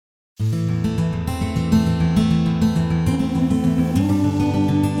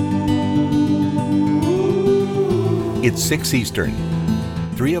It's 6 Eastern,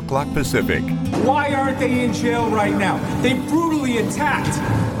 3 o'clock Pacific. Why aren't they in jail right now? They brutally attacked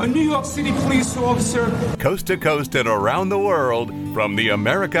a New York City police officer. Coast to coast and around the world from the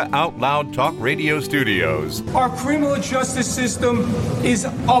America Out Loud Talk Radio studios. Our criminal justice system is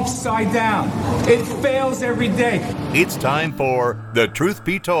upside down. It fails every day. It's time for The Truth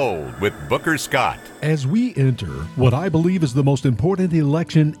Be Told with Booker Scott. As we enter what I believe is the most important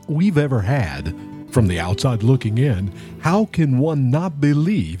election we've ever had, from the outside looking in, how can one not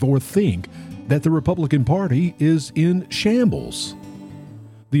believe or think that the Republican Party is in shambles?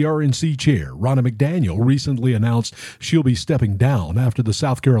 The RNC chair, Ronna McDaniel, recently announced she'll be stepping down after the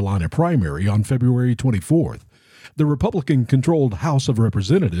South Carolina primary on February 24th. The Republican-controlled House of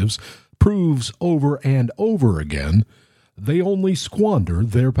Representatives proves over and over again they only squander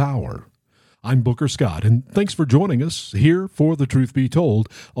their power. I'm Booker Scott, and thanks for joining us here for The Truth Be Told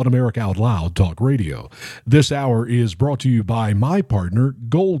on America Out Loud Talk Radio. This hour is brought to you by my partner,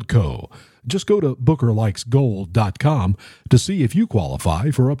 Gold Co. Just go to bookerlikesgold.com to see if you qualify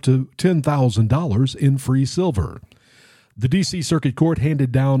for up to $10,000 in free silver. The D.C. Circuit Court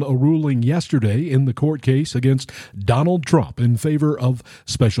handed down a ruling yesterday in the court case against Donald Trump in favor of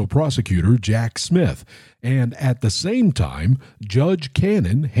Special Prosecutor Jack Smith. And at the same time, Judge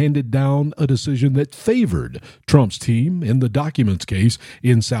Cannon handed down a decision that favored Trump's team in the documents case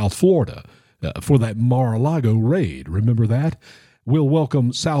in South Florida for that Mar-a-Lago raid. Remember that? We'll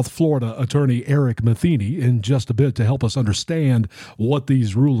welcome South Florida attorney Eric Matheny in just a bit to help us understand what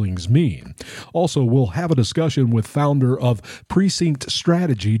these rulings mean. Also, we'll have a discussion with founder of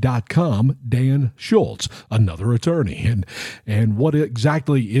PrecinctStrategy.com, Dan Schultz, another attorney. And what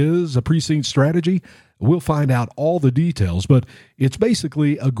exactly is a precinct strategy? We'll find out all the details, but it's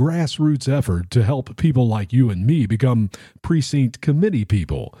basically a grassroots effort to help people like you and me become precinct committee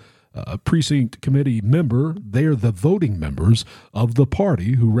people. A precinct committee member, they're the voting members of the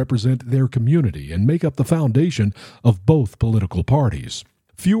party who represent their community and make up the foundation of both political parties.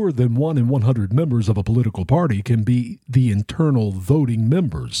 Fewer than 1 in 100 members of a political party can be the internal voting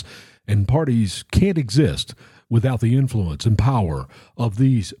members, and parties can't exist without the influence and power of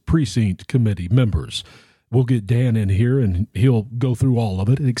these precinct committee members. We'll get Dan in here, and he'll go through all of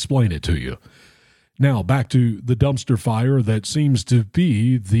it and explain it to you. Now, back to the dumpster fire that seems to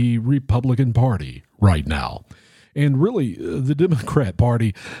be the Republican Party right now. And really, the Democrat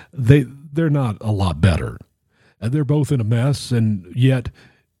Party, they're not a lot better. They're both in a mess, and yet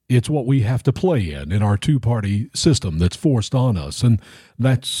it's what we have to play in our two-party system that's forced on us. And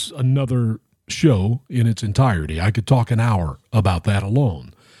that's another show in its entirety. I could talk an hour about that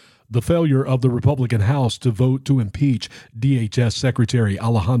alone. The failure of the Republican House to vote to impeach DHS Secretary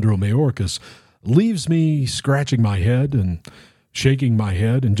Alejandro Mayorkas leaves me scratching my head and shaking my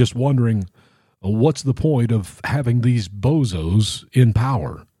head and just wondering, what's the point of having these bozos in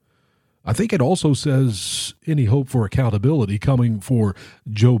power? I think it also says any hope for accountability coming for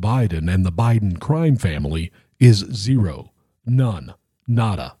Joe Biden and the Biden crime family is zero, none,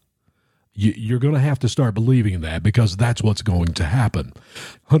 nada. You're going to have to start believing that, because that's what's going to happen.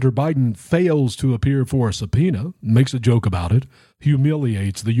 Hunter Biden fails to appear for a subpoena, makes a joke about it,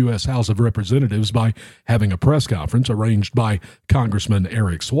 humiliates the U.S. House of Representatives by having a press conference arranged by Congressman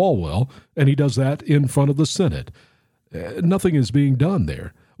Eric Swalwell, and he does that in front of the Senate. Nothing is being done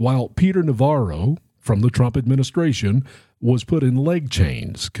there, while Peter Navarro from the Trump administration was put in leg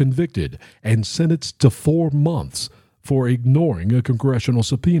chains, convicted, and sentenced to 4 months for ignoring a congressional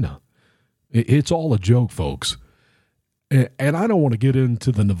subpoena. It's all a joke, folks. And I don't want to get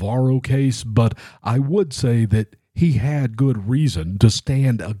into the Navarro case, but I would say that he had good reason to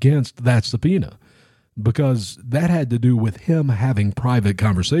stand against that subpoena, because that had to do with him having private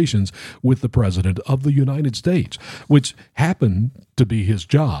conversations with the President of the United States, which happened to be his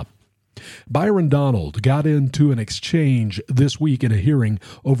job. Byron Donald got into an exchange this week in a hearing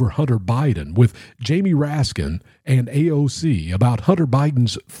over Hunter Biden with Jamie Raskin and AOC about Hunter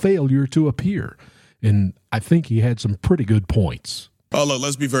Biden's failure to appear. And I think he had some pretty good points. Oh, look,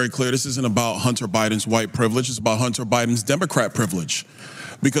 let's be very clear. This isn't about Hunter Biden's white privilege. It's about Hunter Biden's Democrat privilege.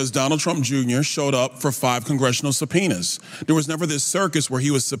 Because Donald Trump Jr. showed up for 5 congressional subpoenas. There was never this circus where he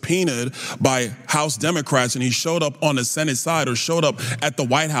was subpoenaed by House Democrats and he showed up on the Senate side or showed up at the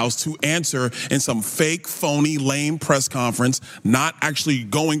White House to answer in some fake, phony, lame press conference, not actually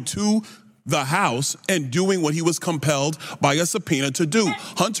going to the House and doing what he was compelled by a subpoena to do.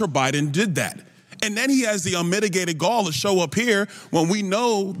 Hunter Biden did that. And then he has the unmitigated gall to show up here when we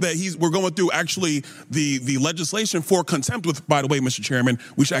know that we're going through actually the legislation for contempt with, by the way, Mr. Chairman,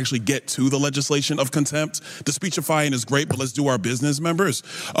 we should actually get to the legislation of contempt. The speechifying is great, but let's do our business, members.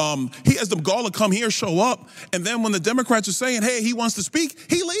 He has the gall to come here, show up, and then when the Democrats are saying, hey, he wants to speak,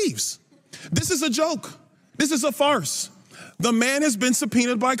 he leaves. This is a joke. This is a farce. The man has been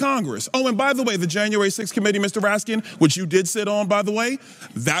subpoenaed by Congress. Oh, and by the way, the January 6th committee, Mr. Raskin, which you did sit on, by the way,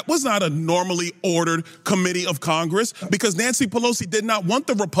 that was not a normally ordered committee of Congress because Nancy Pelosi did not want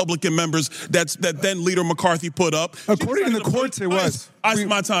the Republican members that then Leader McCarthy put up. According to the courts, it was.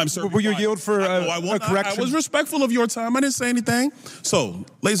 My time, sir. Will you yield for a correction? I was respectful of your time. I didn't say anything. So,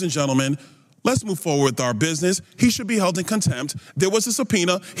 ladies and gentlemen, let's move forward with our business. He should be held in contempt. There was a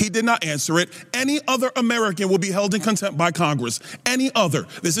subpoena. He did not answer it. Any other American will be held in contempt by Congress. Any other.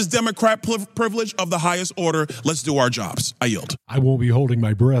 This is Democrat privilege of the highest order. Let's do our jobs. I yield. I won't be holding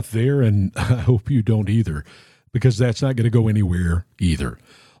my breath there, and I hope you don't either, because that's not going to go anywhere either.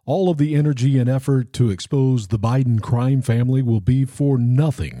 All of the energy and effort to expose the Biden crime family will be for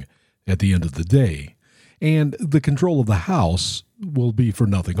nothing at the end of the day. And the control of the House will be for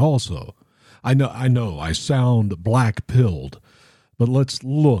nothing also. I know, I sound black-pilled, but let's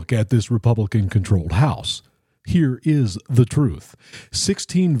look at this Republican-controlled House. Here is the truth.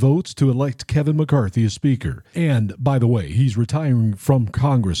 16 votes to elect Kevin McCarthy as Speaker. And, by the way, he's retiring from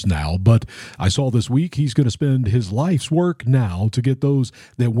Congress now, but I saw this week he's going to spend his life's work now to get those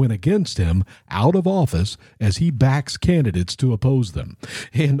that went against him out of office as he backs candidates to oppose them.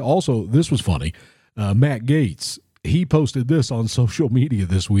 And also, this was funny, Matt Gaetz, he posted this on social media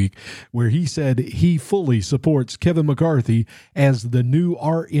this week where he said he fully supports Kevin McCarthy as the new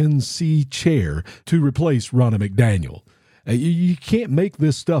RNC chair to replace Ronna McDaniel. You can't make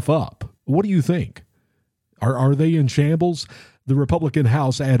this stuff up. What do you think? Are they in shambles? The Republican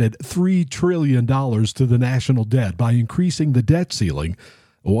House added $3 trillion to the national debt by increasing the debt ceiling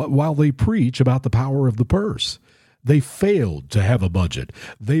while they preach about the power of the purse. They failed to have a budget.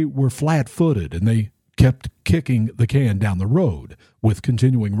 They were flat-footed, and they kept kicking the can down the road with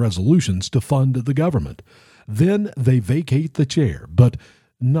continuing resolutions to fund the government. Then they vacate the chair, but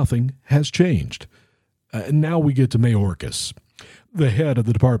nothing has changed. Now we get to Mayorkas. The head of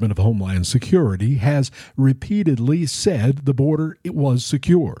the Department of Homeland Security has repeatedly said the border was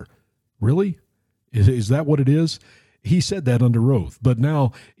secure. Really? Is that what it is? He said that under oath, but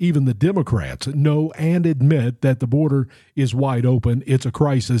now even the Democrats know and admit that the border is wide open, it's a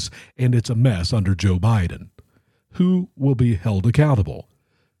crisis, and it's a mess under Joe Biden. Who will be held accountable?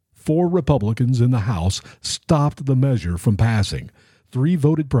 4 Republicans in the House stopped the measure from passing. 3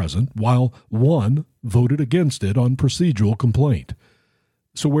 voted present, while 1 voted against it on procedural complaint.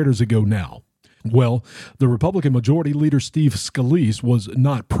 So where does it go now? Well, the Republican Majority Leader Steve Scalise was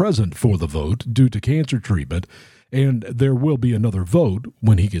not present for the vote due to cancer treatment, and there will be another vote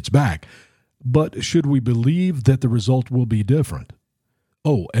when he gets back. But should we believe that the result will be different?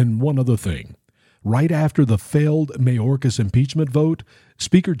 Oh, and one other thing. Right after the failed Mayorkas impeachment vote,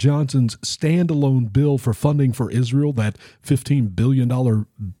 Speaker Johnson's standalone bill for funding for Israel, that $15 billion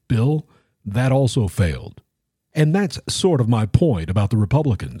bill, that also failed. And that's sort of my point about the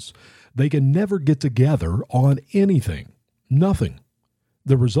Republicans. They can never get together on anything. Nothing.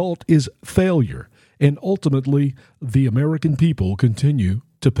 The result is failure. And ultimately, the American people continue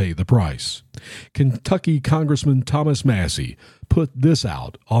to pay the price. Kentucky Congressman Thomas Massey put this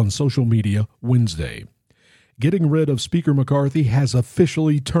out on social media Wednesday. Getting rid of Speaker McCarthy has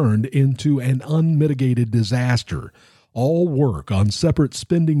officially turned into an unmitigated disaster. All work on separate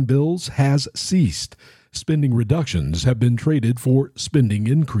spending bills has ceased. Spending reductions have been traded for spending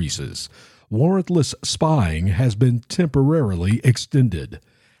increases. Warrantless spying has been temporarily extended.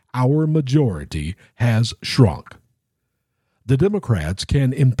 Our majority has shrunk. The Democrats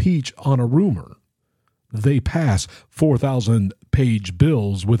can impeach on a rumor. They pass 4,000-page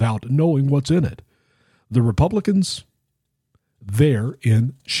bills without knowing what's in it. The Republicans, they're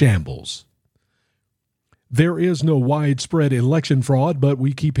in shambles. There is no widespread election fraud, but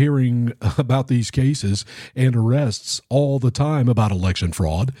we keep hearing about these cases and arrests all the time about election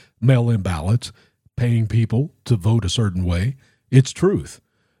fraud, mail-in ballots, paying people to vote a certain way. It's truth.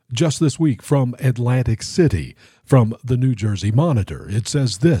 Just this week from Atlantic City, from the New Jersey Monitor, it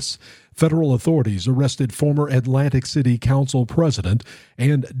says this: federal authorities arrested former Atlantic City Council president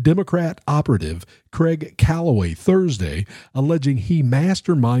and Democrat operative Craig Calloway Thursday, alleging he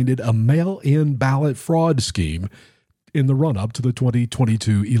masterminded a mail-in ballot fraud scheme in the run-up to the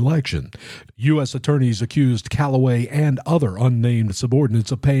 2022 election. U.S. attorneys accused Callaway and other unnamed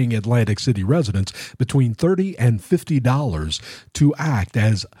subordinates of paying Atlantic City residents between $30 and $50 to act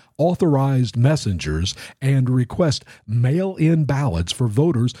as authorized messengers and request mail-in ballots for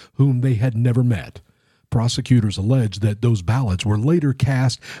voters whom they had never met. Prosecutors alleged that those ballots were later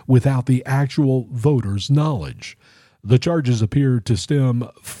cast without the actual voters' knowledge. The charges appear to stem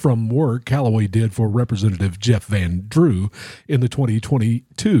from work Callaway did for Representative Jeff Van Drew in the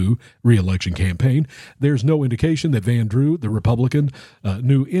 2022 re-election campaign. There's no indication that Van Drew, the Republican,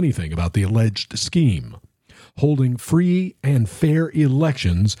 knew anything about the alleged scheme. Holding free and fair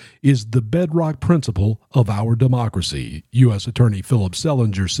elections is the bedrock principle of our democracy, U.S. Attorney Philip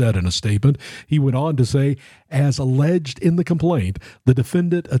Selinger said in a statement. He went on to say, as alleged in the complaint, the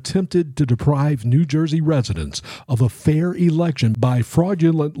defendant attempted to deprive New Jersey residents of a fair election by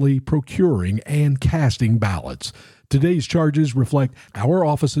fraudulently procuring and casting ballots. Today's charges reflect our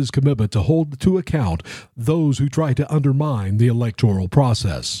office's commitment to hold to account those who try to undermine the electoral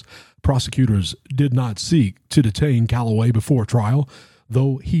process. Prosecutors did not seek to detain Callaway before trial,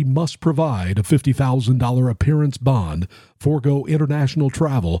 though he must provide a $50,000 appearance bond, forego international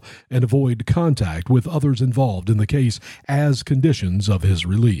travel, and avoid contact with others involved in the case as conditions of his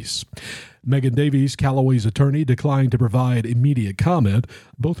release. Megan Davies, Callaway's attorney, declined to provide immediate comment.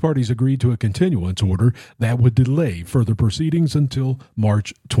 Both parties agreed to a continuance order that would delay further proceedings until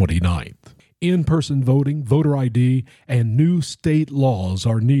March 29th. In-person voting, voter ID, and new state laws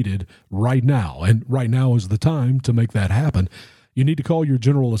are needed right now, and right now is the time to make that happen. You need to call your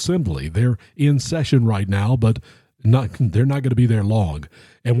General Assembly. They're in session right now, but they're not going to be there long.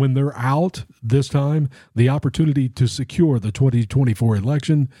 And when they're out this time, the opportunity to secure the 2024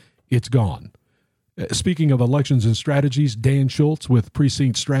 election, it's gone. Speaking of elections and strategies, Dan Schultz with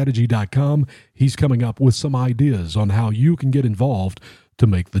PrecinctStrategy.com, he's coming up with some ideas on how you can get involved to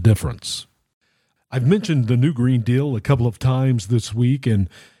make the difference. I've mentioned the new Green Deal a couple of times this week and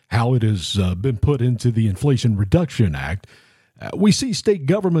how it has been put into the Inflation Reduction Act. We see state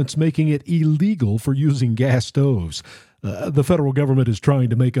governments making it illegal for using gas stoves. The federal government is trying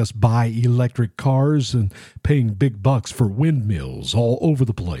to make us buy electric cars and paying big bucks for windmills all over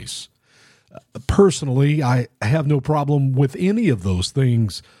the place. Personally, I have no problem with any of those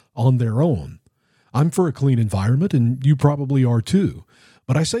things on their own. I'm for a clean environment, and you probably are too.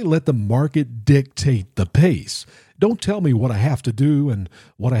 But I say let the market dictate the pace. Don't tell me what I have to do and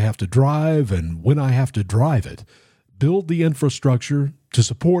what I have to drive and when I have to drive it. Build the infrastructure to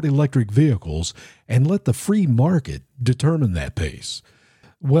support electric vehicles and let the free market determine that pace.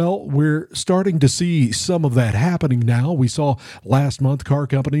 Well, we're starting to see some of that happening now. We saw last month car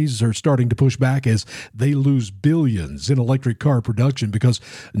companies are starting to push back as they lose billions in electric car production because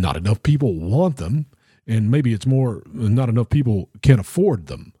not enough people want them. And maybe it's more, not enough people can afford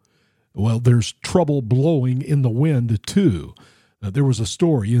them. Well, there's trouble blowing in the wind, too. There was a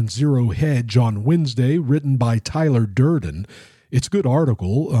story in Zero Hedge on Wednesday written by Tyler Durden. It's a good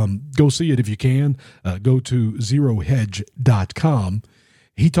article. Go see it if you can. Go to zerohedge.com.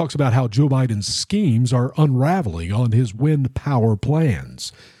 He talks about how Joe Biden's schemes are unraveling on his wind power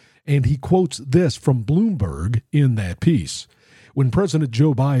plans. And he quotes this from Bloomberg in that piece. When President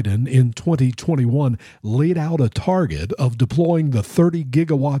Joe Biden in 2021 laid out a target of deploying the 30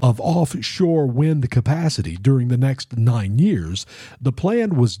 gigawatt of offshore wind capacity during the next 9 years, the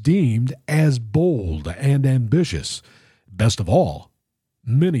plan was deemed as bold and ambitious. Best of all,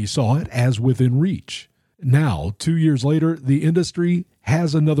 many saw it as within reach. Now, 2 years later, the industry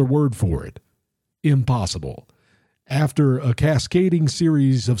has another word for it: impossible. After a cascading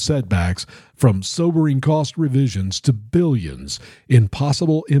series of setbacks, from sobering cost revisions to billions in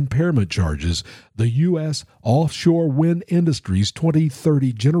possible impairment charges, the U.S. offshore wind industry's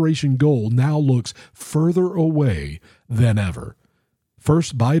 2030 generation goal now looks further away than ever.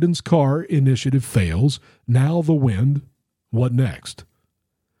 First, Biden's car initiative fails. Now the wind. What next?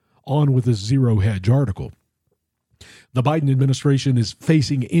 On with this Zero Hedge article. The Biden administration is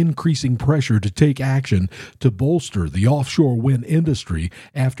facing increasing pressure to take action to bolster the offshore wind industry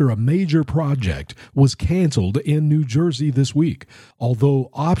after a major project was canceled in New Jersey this week,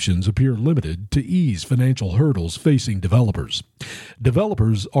 although options appear limited to ease financial hurdles facing developers.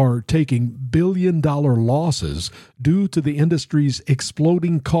 Developers are taking billion-dollar losses due to the industry's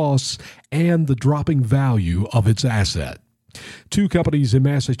exploding costs and the dropping value of its asset. Two companies in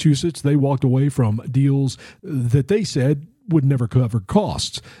Massachusetts, they walked away from deals that they said would never cover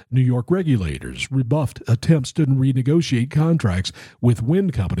costs. New York regulators rebuffed attempts to renegotiate contracts with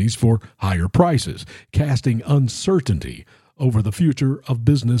wind companies for higher prices, casting uncertainty over the future of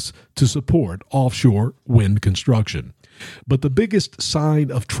business to support offshore wind construction. But the biggest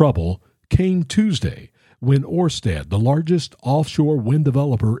sign of trouble came Tuesday when Ørsted, the largest offshore wind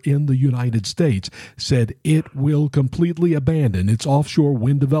developer in the United States, said it will completely abandon its offshore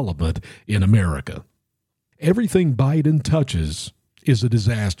wind development in America. Everything Biden touches is a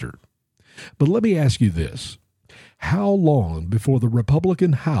disaster. But let me ask you this. How long before the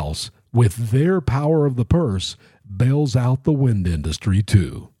Republican House, with their power of the purse, bails out the wind industry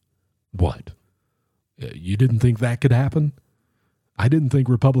too? What? You didn't think that could happen? I didn't think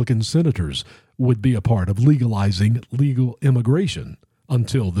Republican senators would be a part of legalizing legal immigration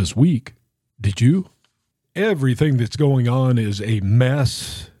until this week. Did you? Everything that's going on is a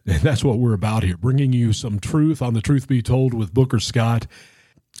mess, and that's what we're about here, bringing you some truth on the Truth Be Told with Booker Scott.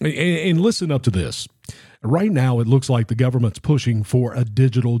 And listen up to this. Right now, it looks like the government's pushing for a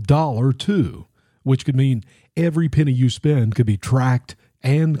digital dollar, too, which could mean every penny you spend could be tracked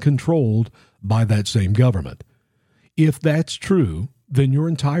and controlled by that same government. If that's true, then your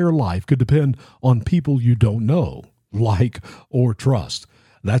entire life could depend on people you don't know, like, or trust.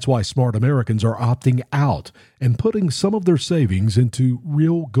 That's why smart Americans are opting out and putting some of their savings into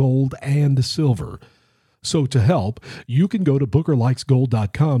real gold and silver. So to help, you can go to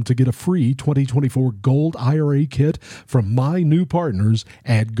bookerlikesgold.com to get a free 2024 Gold IRA kit from my new partners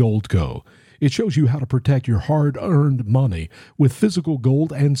at Goldco. It shows you how to protect your hard-earned money with physical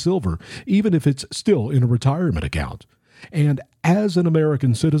gold and silver, even if it's still in a retirement account. And as an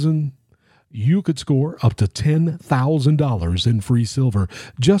American citizen, you could score up to $10,000 in free silver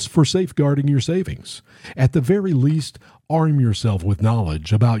just for safeguarding your savings. At the very least, arm yourself with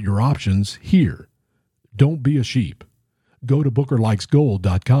knowledge about your options here. Don't be a sheep. Go to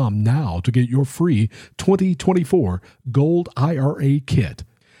bookerlikesgold.com now to get your free 2024 Gold IRA kit.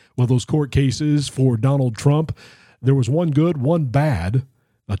 Well, those court cases for Donald Trump, there was one good, one bad.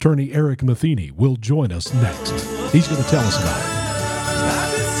 Attorney Eric Matheny will join us next. He's going to tell us about it.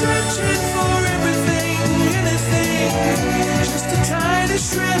 I've been searching for everything, anything, just a tiny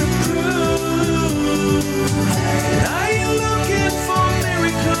shred of proof. Are you looking for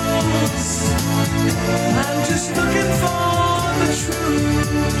miracles? I'm just looking for the truth.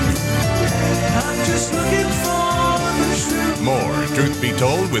 I'm just looking for the truth. More Truth Be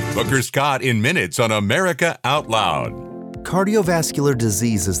Told with Booker Scott in minutes on America Out Loud. Cardiovascular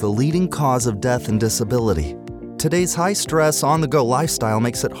disease is the leading cause of death and disability. Today's high-stress, on-the-go lifestyle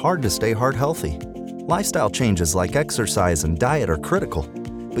makes it hard to stay heart healthy. Lifestyle changes like exercise and diet are critical,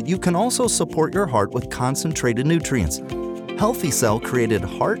 but you can also support your heart with concentrated nutrients. Healthy Cell created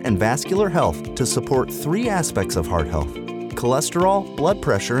Heart and Vascular Health to support 3 aspects of heart health: cholesterol, blood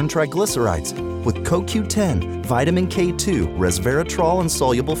pressure, and triglycerides, with CoQ10, vitamin K2, resveratrol, and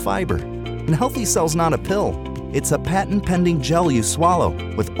soluble fiber. And Healthy Cell's not a pill. It's a patent-pending gel you swallow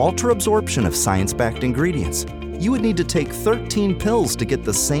with ultra-absorption of science-backed ingredients. You would need to take 13 pills to get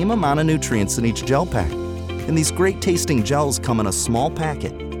the same amount of nutrients in each gel pack. And these great-tasting gels come in a small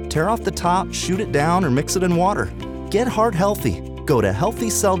packet. Tear off the top, shoot it down, or mix it in water. Get heart healthy. Go to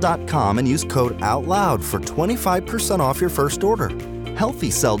healthycell.com and use code OUTLOUD for 25% off your first order.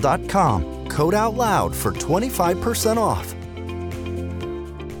 Healthycell.com, code OUTLOUD for 25% off.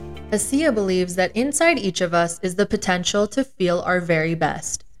 ASEA believes that inside each of us is the potential to feel our very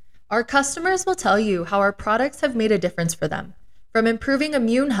best. Our customers will tell you how our products have made a difference for them, from improving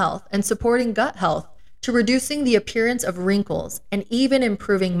immune health and supporting gut health to reducing the appearance of wrinkles and even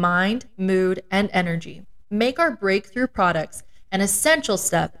improving mind, mood, and energy. Make our breakthrough products an essential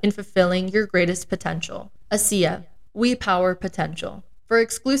step in fulfilling your greatest potential. ASEA, we power potential. For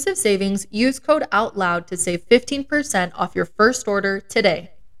exclusive savings, use code OUTLOUD to save 15% off your first order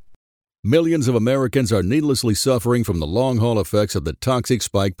today. Millions of Americans are needlessly suffering from the long-haul effects of the toxic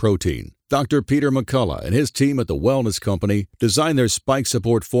spike protein. Dr. Peter McCullough and his team at the Wellness Company designed their spike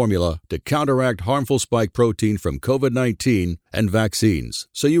support formula to counteract harmful spike protein from COVID-19 and vaccines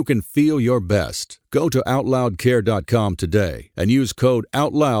so you can feel your best. Go to OutLoudCare.com today and use code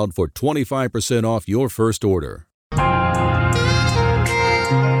OUTLOUD for 25% off your first order.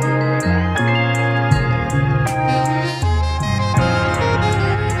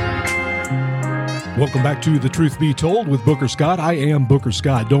 Welcome back to The Truth Be Told with Booker Scott. I am Booker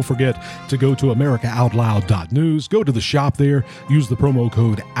Scott. Don't forget to go to AmericaOutloud.news. Go to the shop there. Use the promo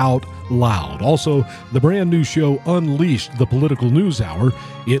code OUTLOUD. Also, the brand new show Unleashed, the Political News Hour.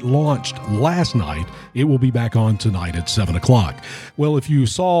 It launched last night. It will be back on tonight at 7 o'clock. Well, if you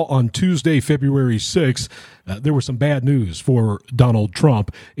saw on Tuesday, February 6th, there was some bad news for Donald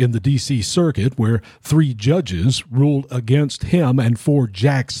Trump in the D.C. Circuit, where 3 judges ruled against him and for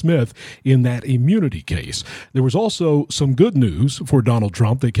Jack Smith in that immunity case. There was also some good news for Donald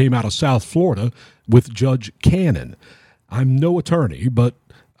Trump that came out of South Florida with Judge Cannon. I'm no attorney, but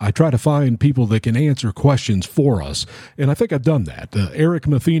I try to find people that can answer questions for us, and I think I've done that. Eric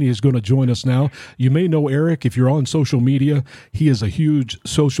Matheny is going to join us now. You may know Eric if you're on social media. He is a huge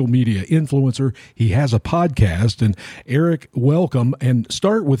social media influencer. He has a podcast, and Eric, welcome, and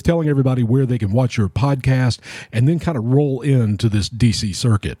start with telling everybody where they can watch your podcast, and then kind of roll into this D.C.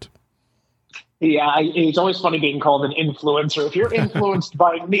 circuit. Yeah, it's always funny being called an influencer. If you're influenced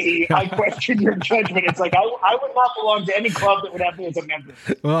by me, I question your judgment. It's like I would not belong to any club that would have me as a member.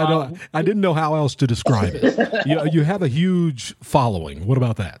 Well, I didn't know how else to describe it. You have a huge following. What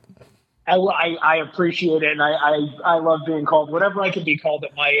about that? I appreciate it, and I love being called whatever I can be called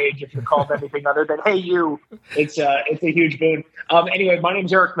at my age. If you're called anything other than "Hey you," it's a huge boon. Anyway, my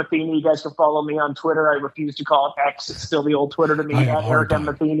name's Eric Matheny. You guys can follow me on Twitter. I refuse to call it X. It's still the old Twitter to me. At Eric M.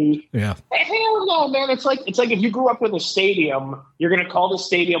 Matheny. Yeah. Hell no, man. It's like if you grew up with a stadium, you're going to call the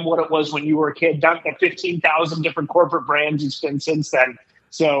stadium what it was when you were a kid. Down to 15,000 different corporate brands it's been since then.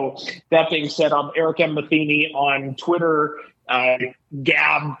 So that being said, I'm Eric M. Matheny on Twitter.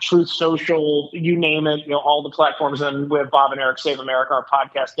 Gab, Truth Social, you name it, all the platforms. And with Bob and Eric Save America, our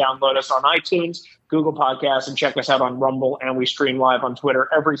podcast, download us on iTunes, Google Podcasts, and check us out on Rumble. And we stream live on Twitter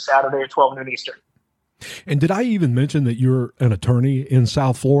every Saturday at 12 noon Eastern. And did I even mention that you're an attorney in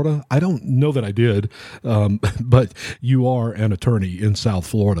South Florida? I don't know that I did, but you are an attorney in South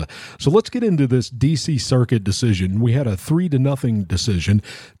Florida. So let's get into this D.C. Circuit decision. We had a 3-0 decision.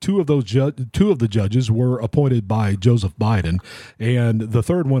 Two of the judges were appointed by Joseph Biden, and the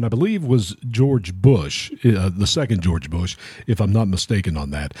third one, I believe, was George Bush, the second George Bush, if I'm not mistaken on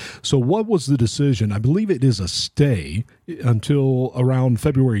that. So what was the decision? I believe it is a stay until around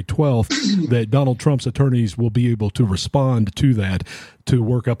February 12th that Donald Trump's attorneys will be able to respond to that to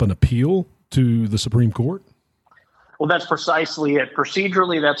work up an appeal to the Supreme Court? Well, that's precisely it.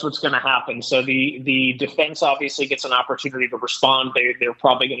 Procedurally, that's what's going to happen. So the defense obviously gets an opportunity to respond. They're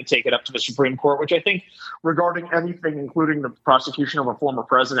probably going to take it up to the Supreme Court, which I think regarding anything, including the prosecution of a former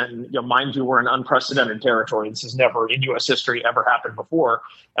president, and, mind you, we're in unprecedented territory. This has never in U.S. history ever happened before.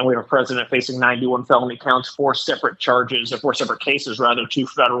 And we have a president facing 91 felony counts, 4 separate cases, 2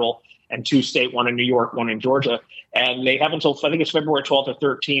 federal and 2 state, 1 in New York, 1 in Georgia. And they have until, I think it's February 12th or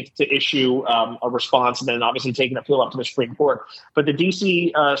 13th to issue a response and then obviously take an appeal up to the Supreme Court. But the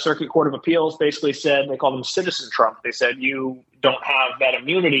D.C. Circuit Court of Appeals basically said, they call them citizen Trump. They said, you don't have that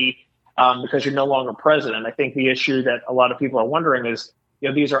immunity because you're no longer president. I think the issue that a lot of people are wondering is,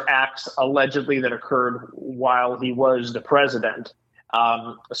 these are acts allegedly that occurred while he was the president.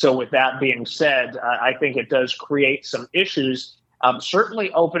 So with that being said, I think it does create some issues,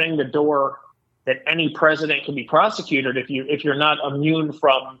 certainly opening the door that any president can be prosecuted if you're not immune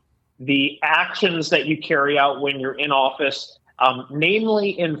from the actions that you carry out when you're in office, namely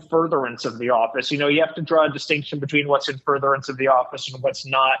in furtherance of the office. You have to draw a distinction between what's in furtherance of the office and what's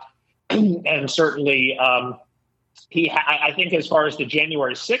not. And certainly, I think as far as the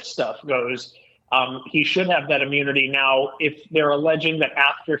January 6th stuff goes, he should have that immunity. Now, if they're alleging that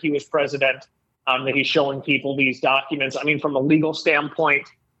after he was president, that he's showing people these documents, from a legal standpoint,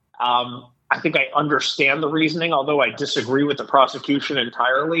 I think I understand the reasoning, although I disagree with the prosecution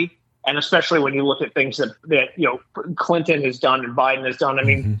entirely. And especially when you look at things that Clinton has done and Biden has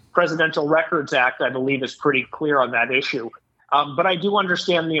done. Presidential Records Act, I believe, is pretty clear on that issue. But I do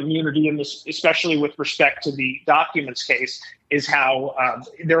understand the immunity in this, especially with respect to the documents case, is how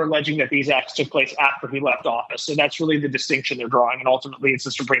they're alleging that these acts took place after he left office. So that's really the distinction they're drawing. And ultimately, it's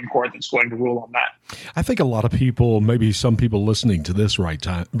the Supreme Court that's going to rule on that. I think a lot of people, maybe some people listening to this right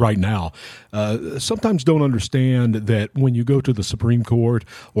now, sometimes don't understand that when you go to the Supreme Court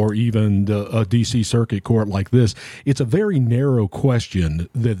or even a D.C. Circuit Court like this, it's a very narrow question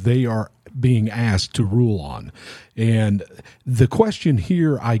that they are being asked to rule on. And the question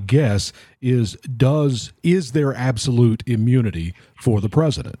here, I guess, is there absolute immunity for the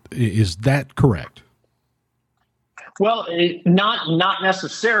president? Is that correct? Well, not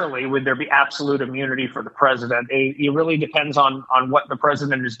necessarily would there be absolute immunity for the president. It really depends on what the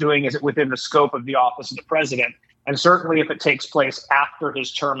president is doing. Is it within the scope of the office of the president? And certainly if it takes place after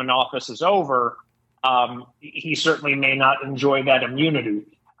his term in office is over, he certainly may not enjoy that immunity.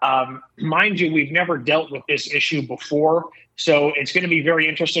 Mind you, we've never dealt with this issue before, so it's going to be very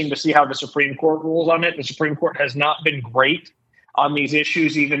interesting to see how the Supreme Court rules on it. The Supreme Court has not been great on these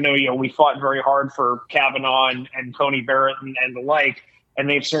issues, even though we fought very hard for Kavanaugh and Coney Barrett and the like, and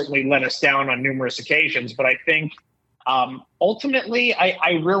they've certainly let us down on numerous occasions. But I think ultimately,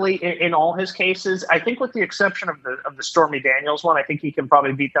 I really, in all his cases, I think with the exception of the Stormy Daniels one, I think he can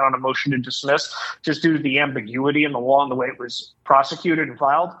probably beat that on a motion to dismiss just due to the ambiguity in the law and the way it was prosecuted and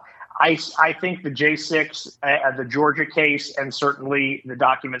filed. I think the J6, the Georgia case, and certainly the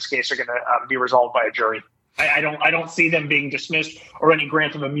documents case are going to be resolved by a jury. I don't see them being dismissed or any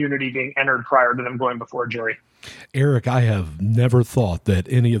grant of immunity being entered prior to them going before a jury. Eric, I have never thought that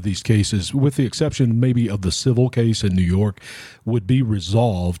any of these cases, with the exception maybe of the civil case in New York, would be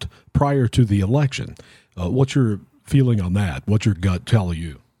resolved prior to the election. What's your feeling on that? What's your gut tell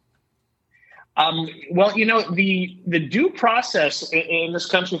you? Well, the due process in this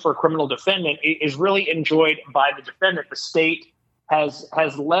country for a criminal defendant is really enjoyed by the defendant. The state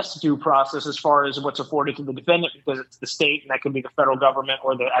has less due process as far as what's afforded to the defendant, because it's the state, and that could be the federal government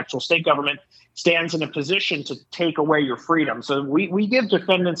or the actual state government, stands in a position to take away your freedom. So we give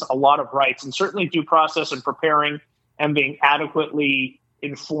defendants a lot of rights, and certainly due process and preparing and being adequately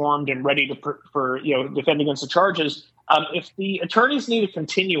informed and ready for defend against the charges. If the attorneys need a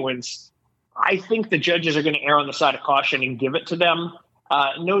continuance, I think the judges are going to err on the side of caution and give it to them.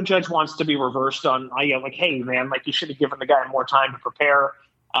 No judge wants to be reversed on, like, hey, man, like, you should have given the guy more time to prepare.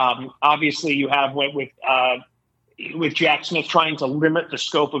 Obviously, you have with Jack Smith trying to limit the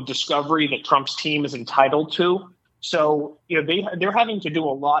scope of discovery that Trump's team is entitled to. So, they're having to do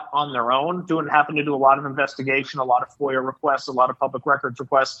a lot on their own, having to do a lot of investigation, a lot of FOIA requests, a lot of public records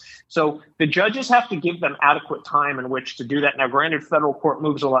requests. So the judges have to give them adequate time in which to do that. Now, granted, federal court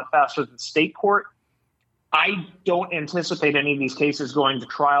moves a lot faster than state court. I don't anticipate any of these cases going to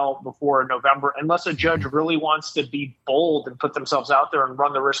trial before November, unless a judge really wants to be bold and put themselves out there and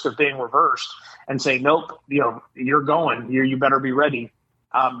run the risk of being reversed and say, nope, you're going, you better be ready.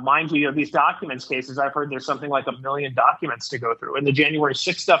 Mind you, these documents cases, I've heard there's something like 1 million documents to go through. And the January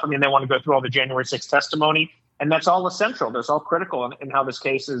 6th stuff, they want to go through all the January 6th testimony, and that's all essential. That's all critical in how this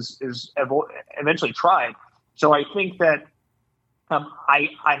case is eventually tried. So I think that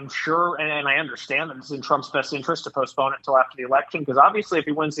I'm sure, and I understand that it's in Trump's best interest to postpone it until after the election, because obviously if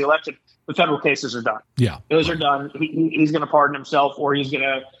he wins the election, the federal cases are done. Yeah. Those are done. He's going to pardon himself, or they're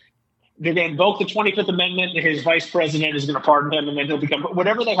going to invoke the 25th Amendment. His vice president is going to pardon him, and then he'll become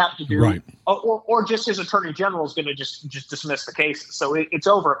whatever they have to do. Right. Or just his attorney general is going to just dismiss the case. So it's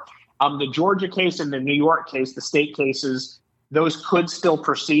over. The Georgia case and the New York case, the state cases, those could still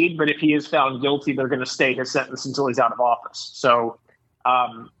proceed. But if he is found guilty, they're going to stay his sentence until he's out of office. So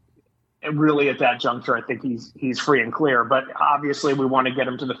and really at that juncture, I think he's free and clear. But obviously we want to get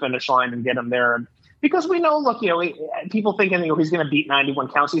him to the finish line and get him there. Because we know, look, people thinking he's going to beat 91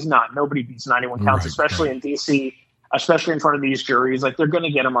 counts. He's not. Nobody beats 91 counts, especially in D.C., especially in front of these juries. Like, they're going to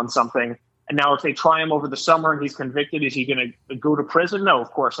get him on something. And now if they try him over the summer and he's convicted, is he going to go to prison? No,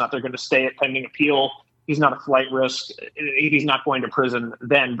 of course not. They're going to stay at pending appeal. He's not a flight risk. He's not going to prison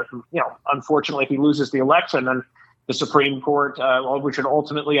then. But, unfortunately, if he loses the election, then the Supreme Court, which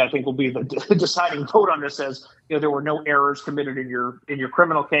ultimately I think will be the deciding vote on this, says, there were no errors committed in your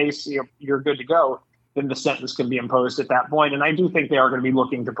criminal case. You're good to go. Then the sentence can be imposed at that point. And I do think they are going to be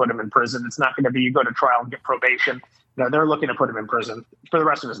looking to put him in prison. It's not going to be you go to trial and get probation. No, they're looking to put him in prison for the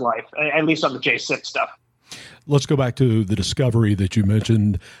rest of his life, at least on the J6 stuff. Let's go back to the discovery that you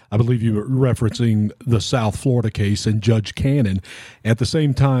mentioned. I believe you were referencing the South Florida case and Judge Cannon. At the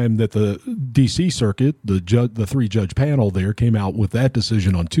same time that the D.C. Circuit, the 3-judge panel there, came out with that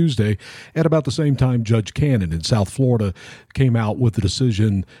decision on Tuesday, at about the same time Judge Cannon in South Florida came out with the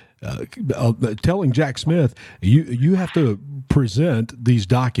decision telling Jack Smith, you have to present these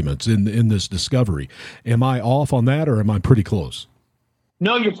documents in this discovery. Am I off on that, or am I pretty close?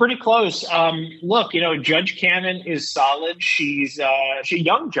 No, you're pretty close. Look, Judge Cannon is solid. She's a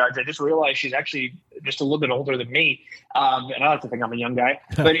young judge. I just realized she's actually just a little bit older than me. And I like to think I'm a young guy.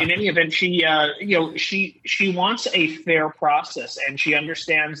 But in any event, she wants a fair process, and she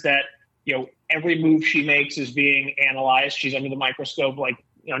understands that, every move she makes is being analyzed. She's under the microscope, like,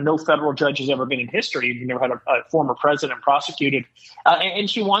 no federal judge has ever been in history. We've never had a former president prosecuted. And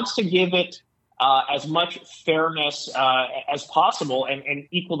she wants to give it as much fairness as possible and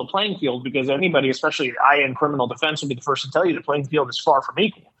equal the playing field, because anybody, especially I in criminal defense, would be the first to tell you the playing field is far from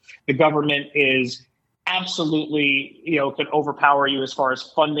equal. The government is absolutely, can overpower you as far as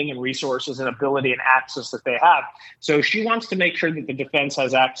funding and resources and ability and access that they have. So she wants to make sure that the defense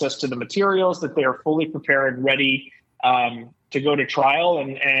has access to the materials, that they are fully prepared and ready to go to trial.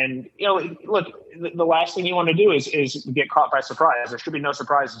 And look, the last thing you want to do is get caught by surprise. There should be no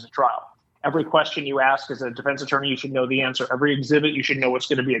surprises at trial. Every question you ask as a defense attorney, you should know the answer. Every exhibit, you should know what's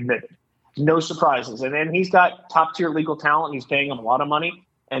going to be admitted. No surprises. And then he's got top-tier legal talent. He's paying them a lot of money,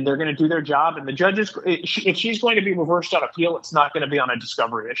 and they're going to do their job. And the judges, if she's going to be reversed on appeal, it's not going to be on a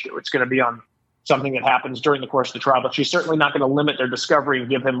discovery issue. It's going to be on something that happens during the course of the trial. But she's certainly not going to limit their discovery and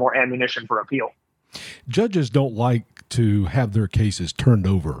give him more ammunition for appeal. Judges don't like to have their cases turned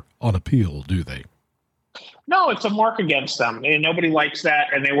over on appeal, do they? No, it's a mark against them, and nobody likes that,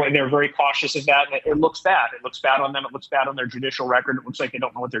 and they're very cautious of that. And it looks bad. It looks bad on them. It looks bad on their judicial record. It looks like they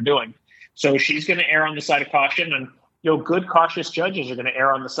don't know what they're doing. So she's going to err on the side of caution, and good, cautious judges are going to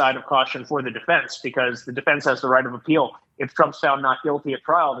err on the side of caution for the defense, because the defense has the right of appeal. If Trump's found not guilty at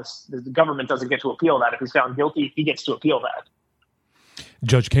trial, the government doesn't get to appeal that. If he's found guilty, he gets to appeal that.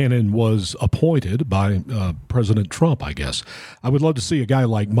 Judge Cannon was appointed by President Trump, I guess. I would love to see a guy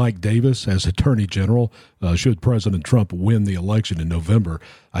like Mike Davis as Attorney General. Should President Trump win the election in November,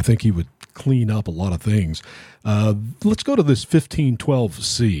 I think he would clean up a lot of things. Let's go to this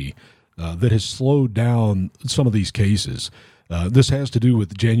 1512C that has slowed down some of these cases. This has to do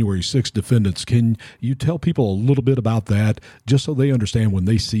with January 6th defendants. Can you tell people a little bit about that, just so they understand when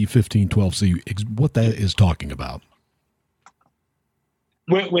they see 1512C what that is talking about?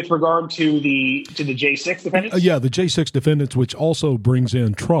 With regard to the J6 defendants? Yeah, the J6 defendants, which also brings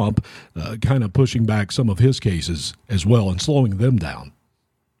in Trump, kind of pushing back some of his cases as well and slowing them down.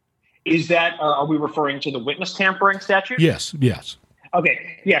 Is that, are we referring to the witness tampering statute? Yes.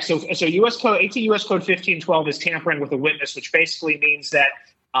 Okay, yeah, so U.S. Code, 18 U.S. Code 1512 is tampering with a witness, which basically means that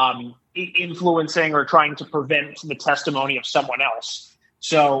influencing or trying to prevent the testimony of someone else.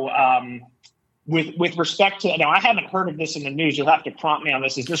 So with respect to, now I haven't heard of this in the news, you'll have to prompt me on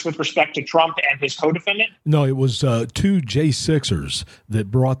this. Is this with respect to Trump and his co-defendant? No, it was two J6ers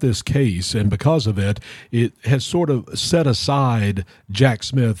that brought this case, and because of it, it has sort of set aside Jack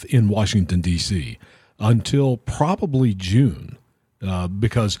Smith in Washington, D.C. until probably June.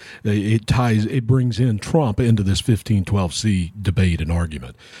 Because it brings in Trump into this 1512C debate and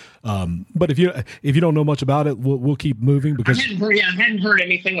argument. But if you don't know much about it, we'll keep moving because I hadn't heard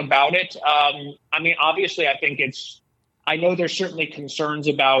anything about it. I mean, obviously, I know there's certainly concerns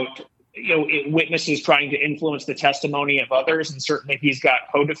about witnesses trying to influence the testimony of others, and certainly he's got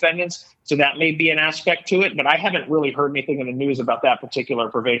co-defendants, so that may be an aspect to it. But I haven't really heard anything in the news about that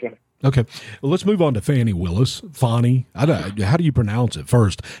particular provision. Okay, well, let's move on to Fani Willis. Fani, how do you pronounce it?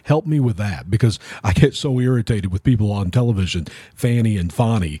 First, help me with that, because I get so irritated with people on television, Fanny and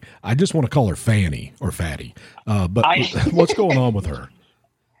Fani. I just want to call her Fanny or Fatty. But what's going on with her?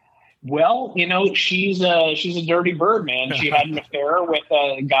 Well, she's a dirty bird, man. She had an affair with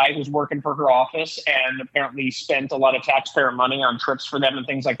a guy who's working for her office and apparently spent a lot of taxpayer money on trips for them and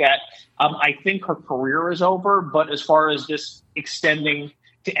things like that. I think her career is over, but as far as this extending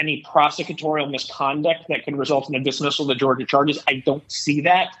to any prosecutorial misconduct that could result in a dismissal of the Georgia charges, I don't see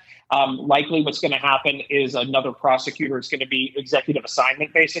that. Likely what's going to happen is another prosecutor is going to be executive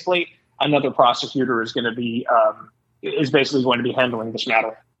assignment, basically. Another prosecutor is going to be basically going to be handling this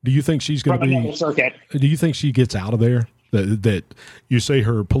matter. Do you think she's going to be? Do you think she gets out of there? That you say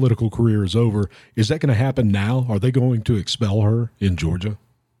her political career is over. Is that going to happen now? Are they going to expel her in Georgia?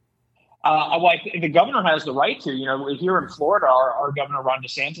 The governor has the right to. Here in Florida, our governor Ron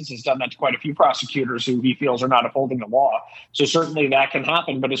DeSantis has done that to quite a few prosecutors who he feels are not upholding the law. So certainly that can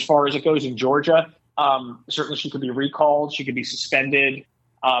happen. But as far as it goes in Georgia, certainly she could be recalled. She could be suspended.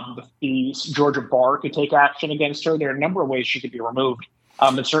 The Georgia bar could take action against her. There are a number of ways she could be removed.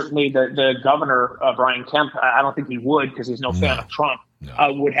 But certainly the governor, Brian Kemp, I don't think he would, because he's no fan of Trump,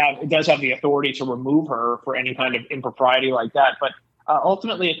 does have the authority to remove her for any kind of impropriety like that. But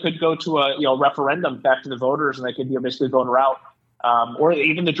ultimately, it could go to a referendum back to the voters, and they could basically vote her out. Or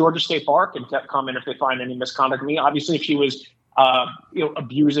even the Georgia State Bar can come in if they find any misconduct. I mean, obviously, if she was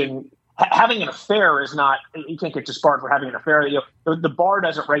abusing, having an affair is not, you can't get disbarred for having an affair. The bar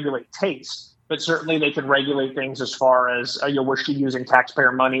doesn't regulate taste. But certainly they can regulate things as far as, was she using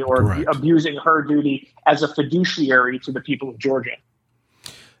taxpayer money or abusing her duty as a fiduciary to the people of Georgia.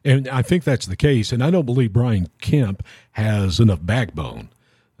 And I think that's the case. And I don't believe Brian Kemp has enough backbone.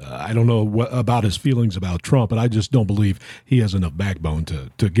 I don't know about his feelings about Trump, but I just don't believe he has enough backbone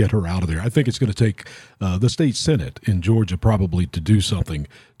to get her out of there. I think it's going to take the state Senate in Georgia probably to do something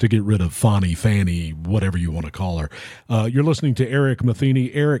to get rid of Fanny, whatever you want to call her. You're listening to Eric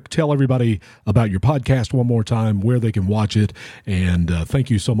Matheny. Eric, tell everybody about your podcast one more time, where they can watch it, and thank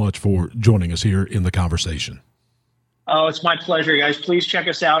you so much for joining us here in the conversation. Oh, it's my pleasure, guys. Please check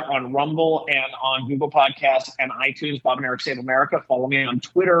us out on Rumble and on Google Podcasts and iTunes, Bob and Eric Save America. Follow me on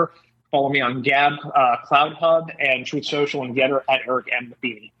Twitter. Follow me on Gab, Cloud Hub, and Truth Social and Getter at Eric M.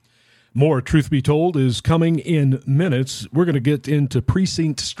 Matheny. More Truth Be Told is coming in minutes. We're going to get into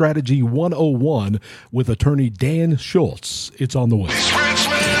Precinct Strategy 101 with attorney Dan Schultz. It's on the way.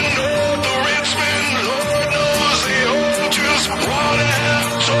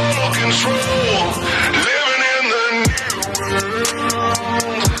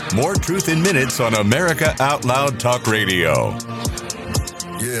 More Truth in Minutes on America Out Loud Talk Radio.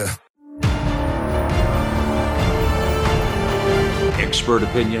 Yeah. Expert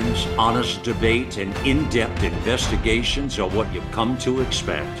opinions, honest debate, and in-depth investigations are what you've come to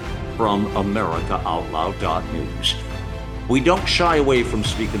expect from AmericaOutloud.news. We don't shy away from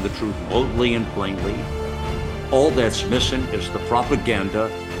speaking the truth boldly and plainly. All that's missing is the propaganda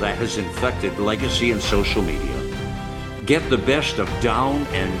that has infected legacy and social media. Get the best of down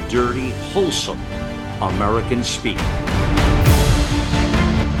and dirty, wholesome American speak.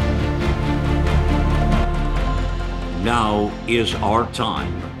 Now is our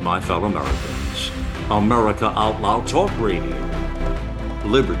time, my fellow Americans. America Out Loud Talk Radio.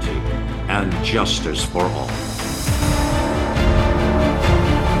 Liberty and justice for all.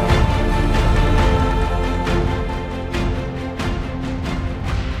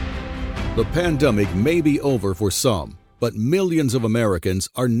 The pandemic may be over for some, but millions of Americans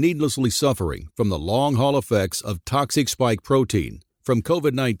are needlessly suffering from the long-haul effects of toxic spike protein from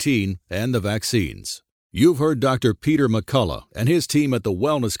COVID-19 and the vaccines. You've heard Dr. Peter McCullough and his team at the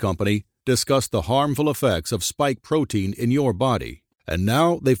Wellness Company discuss the harmful effects of spike protein in your body. And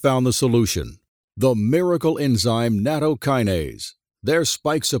now they found the solution. The miracle enzyme nattokinase. Their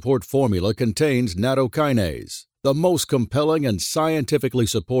spike support formula contains nattokinase, the most compelling and scientifically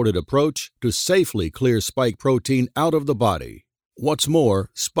supported approach to safely clear spike protein out of the body. What's more,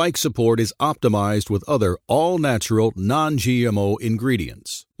 spike support is optimized with other all-natural, non-GMO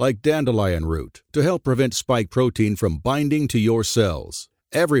ingredients, like dandelion root, to help prevent spike protein from binding to your cells.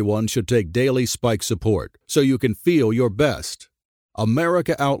 Everyone should take daily spike support so you can feel your best.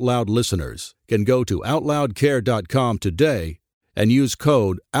 America Out Loud listeners can go to OutLoudCare.com today and use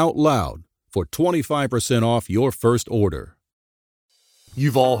code OUTLOUD for 25% off your first order.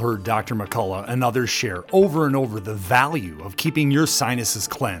 You've all heard Dr. McCullough and others share over and over the value of keeping your sinuses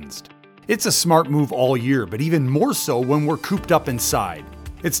cleansed. It's a smart move all year, but even more so when we're cooped up inside.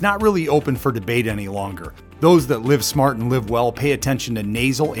 It's not really open for debate any longer. Those that live smart and live well pay attention to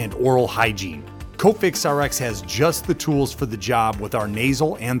nasal and oral hygiene. Cofix RX has just the tools for the job with our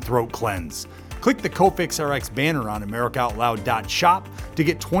nasal and throat cleanse. Click the Cofix RX banner on AmericaOutloud.shop to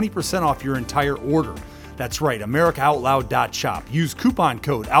get 20% off your entire order. That's right, AmericaOutloud.shop. Use coupon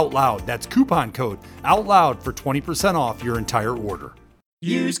code OUTLOUD. That's coupon code OUTLOUD for 20% off your entire order.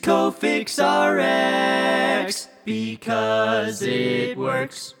 Use Cofix RX because it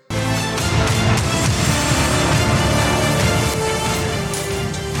works.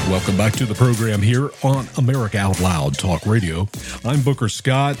 Welcome back to the program here on America Out Loud Talk Radio. I'm Booker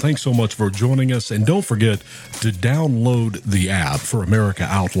Scott. Thanks so much for joining us. And don't forget to download the app for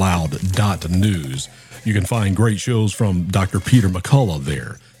AmericaOutloud.news. You can find great shows from Dr. Peter McCullough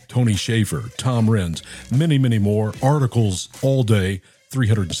there, Tony Schaefer, Tom Renz, many, many more. Articles all day,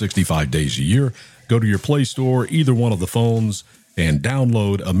 365 days a year. Go to your Play Store, either one of the phones, and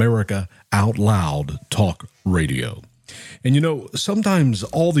download America Out Loud Talk Radio. And you know, sometimes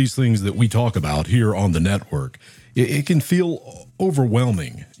all these things that we talk about here on the network, it can feel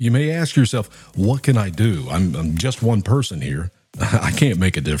overwhelming. You may ask yourself, what can I do? I'm just one person here. I can't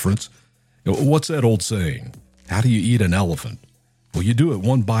make a difference. What's that old saying? How do you eat an elephant? Well, you do it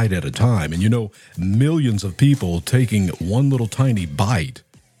one bite at a time. And you know, millions of people taking one little tiny bite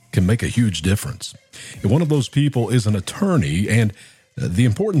can make a huge difference. And one of those people is an attorney, and the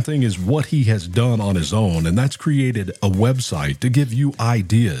important thing is what he has done on his own, and that's created a website to give you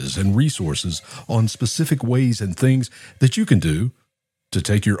ideas and resources on specific ways and things that you can do to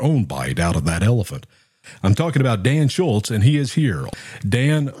take your own bite out of that elephant. I'm talking about Dan Schultz, and he is here.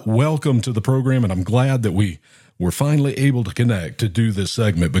 Dan, welcome to the program, and I'm glad that we were finally able to connect to do this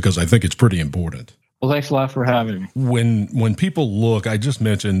segment because I think it's pretty important. Well, thanks a lot for having me. When people look, I just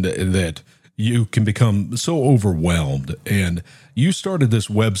mentioned that you can become so overwhelmed, and you started this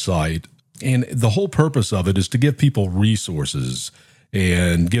website, and the whole purpose of it is to give people resources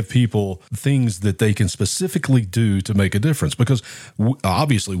and give people things that they can specifically do to make a difference, because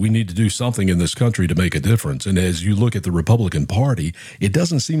obviously we need to do something in this country to make a difference. And as you look at the Republican Party, it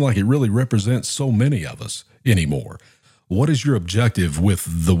doesn't seem like it really represents so many of us anymore. What is your objective with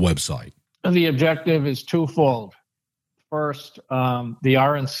the website? The objective is twofold. First, the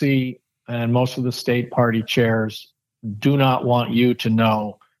RNC and most of the state party chairs do not want you to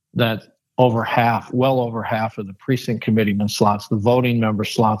know that well over half of the precinct committeeman slots, the voting member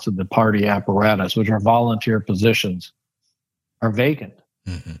slots of the party apparatus, which are volunteer positions, are vacant.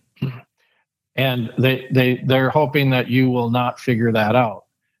 Mm-hmm. And they're hoping that you will not figure that out.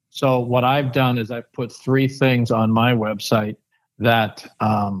 So what I've done is I've put three things on my website that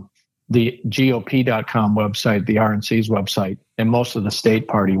the GOP.com website, the RNC's website, and most of the state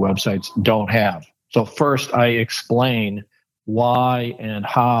party websites don't have. So first, I explain why and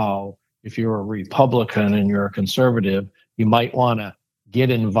how, if you're a Republican and you're a conservative, you might want to get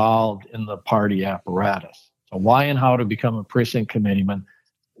involved in the party apparatus. So why and how to become a precinct committeeman,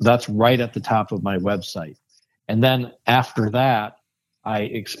 that's right at the top of my website. And then after that, I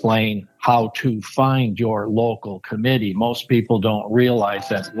explain how to find your local committee. Most people don't realize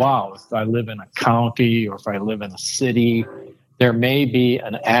that, wow, if I live in a county or if I live in a city, there may be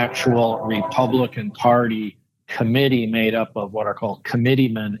an actual Republican Party committee made up of what are called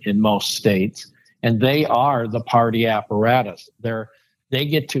committeemen in most states, and they are the party apparatus. They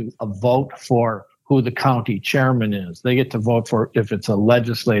get to vote for who the county chairman is. They get to vote for, if it's a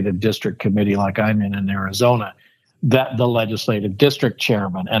legislative district committee like I'm in Arizona, that the legislative district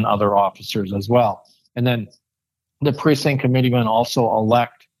chairman and other officers as well. And then the precinct committeemen also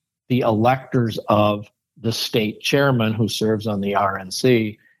elect the electors of the state chairman who serves on the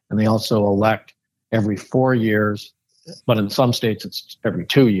RNC, and they also elect every 4 years, but in some states it's every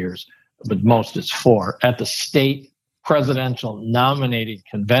 2 years, but most it's 4. At the state presidential nominating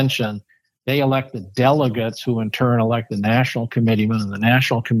convention, they elect the delegates who in turn elect the national committeeman and the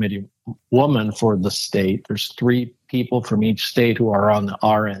national committee woman for the state. There's 3 people from each state who are on the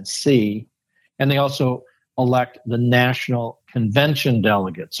RNC, and they also elect the national convention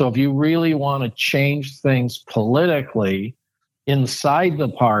delegate. So if you really want to change things politically inside the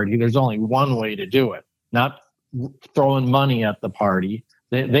party, there's only one way to do it, not throwing money at the party.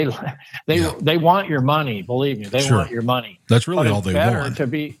 They want your money, believe me. They want your money. That's really all they want.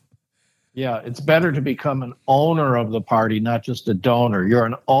 It's better to become an owner of the party, not just a donor. You're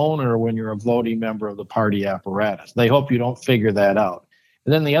an owner when you're a voting member of the party apparatus. They hope you don't figure that out.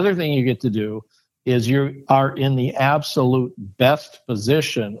 And then the other thing you get to do is you are in the absolute best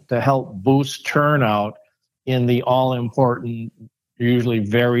position to help boost turnout in the all-important, usually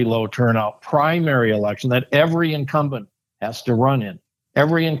very low turnout primary election that every incumbent has to run in.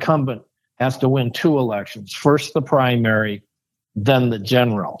 Every incumbent has to win 2 elections. First the primary, then the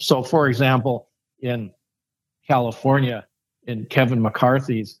general. So, for example, in California, in Kevin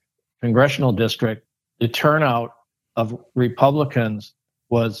McCarthy's congressional district, the turnout of Republicans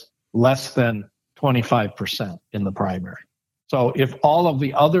was less than 25% in the primary. So if all of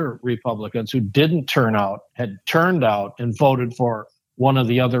the other Republicans who didn't turn out had turned out and voted for one of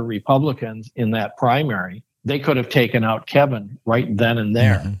the other Republicans in that primary, they could have taken out Kevin right then and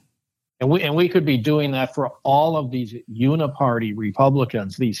there. Mm-hmm. And we could be doing that for all of these uniparty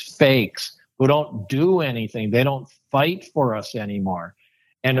Republicans, these fakes who don't do anything. They don't fight for us anymore.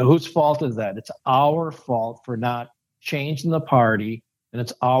 And whose fault is that? It's our fault for not changing the party, and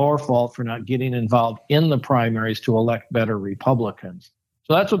it's our fault for not getting involved in the primaries to elect better Republicans.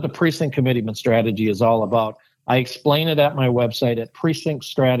 So that's what the precinct committeeman strategy is all about. I explain it at my website at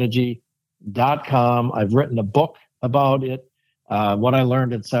precinctstrategy.com. I've written a book about it, what I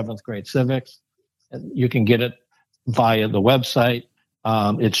learned in 7th grade civics. You can get it via the website.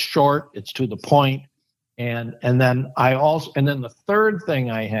 It's short, it's to the point. And then the third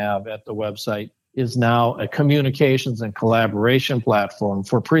thing I have at the website is now a communications and collaboration platform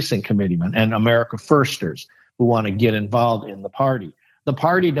for precinct committeemen and America Firsters who want to get involved in the party. The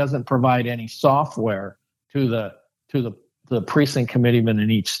party doesn't provide any software to the precinct committeemen in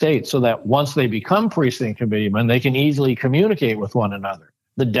each state, so that once they become precinct committeemen, they can easily communicate with one another.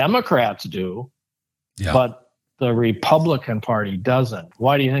 The Democrats do, but the Republican Party doesn't.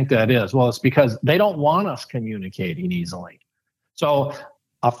 Why do you think that is? Well, it's because they don't want us communicating easily. So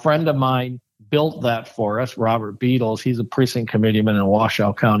a friend of mine built that for us, Robert Beatles. He's a precinct committeeman in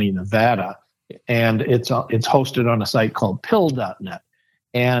Washoe County, Nevada, and it's hosted on a site called pill.net.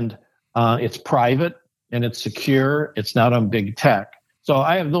 And it's private and it's secure. It's not on big tech. So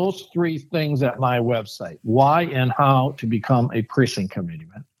I have those 3 things at my website: why and how to become a precinct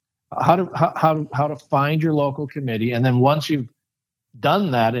committeeman, how to find your local committee, and then once you've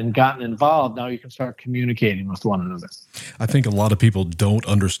done that and gotten involved, now you can start communicating with one another. I think a lot of people don't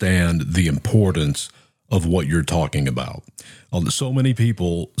understand the importance of what you're talking about. So many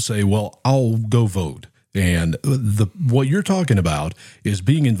people say, well, I'll go vote. And what you're talking about is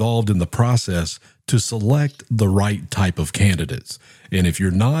being involved in the process to select the right type of candidates. And if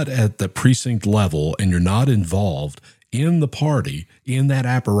you're not at the precinct level and you're not involved in the party, in that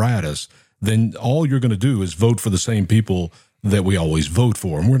apparatus, then all you're going to do is vote for the same people that we always vote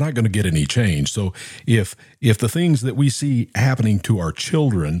for, and we're not going to get any change. So if the things that we see happening to our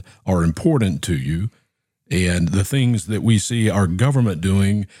children are important to you, and the things that we see our government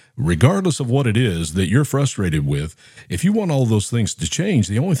doing, regardless of what it is that you're frustrated with, if you want all those things to change,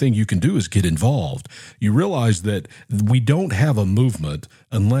 the only thing you can do is get involved. You realize that we don't have a movement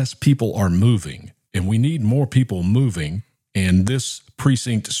unless people are moving, and we need more people moving And this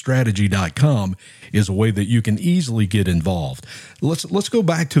precinctstrategy.com is a way that you can easily get involved. Let's go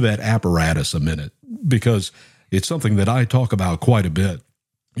back to that apparatus a minute, because it's something that I talk about quite a bit.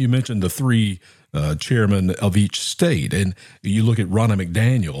 You mentioned the three chairmen of each state, and you look at Ronna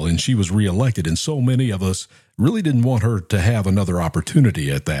McDaniel, and she was reelected, and so many of us really didn't want her to have another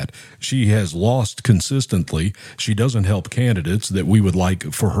opportunity at that. She has lost consistently. She doesn't help candidates that we would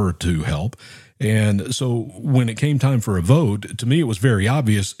like for her to help. And so when it came time for a vote, to me, it was very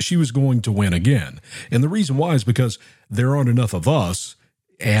obvious she was going to win again. And the reason why is because there aren't enough of us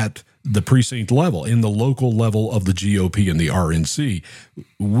at the precinct level, in the local level of the GOP and the RNC.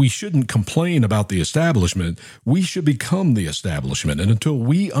 We shouldn't complain about the establishment. We should become the establishment. And until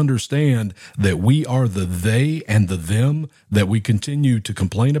we understand that we are the they and the them that we continue to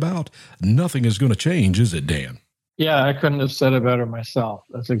complain about, nothing is going to change, is it, Dan? Yeah, I couldn't have said it better myself.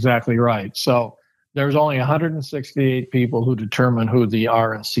 That's exactly right. So there's only 168 people who determine who the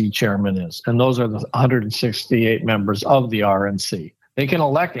RNC chairman is. And those are the 168 members of the RNC. They can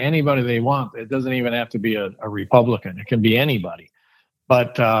elect anybody they want. It doesn't even have to be a Republican. It can be anybody.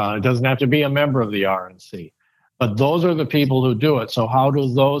 But it doesn't have to be a member of the RNC. But those are the people who do it. So how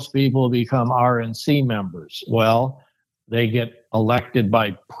do those people become RNC members? Well, they get elected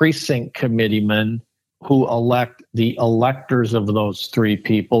by precinct committeemen who elect the electors of those three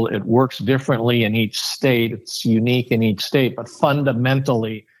people. It works differently in each state. It's unique in each state, but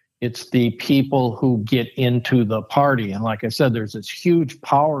fundamentally, it's the people who get into the party. And like I said, there's this huge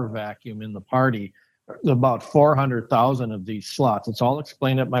power vacuum in the party. There's about 400,000 of these slots. It's all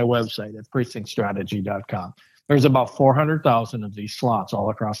explained at my website at precinctstrategy.com. There's about 400,000 of these slots all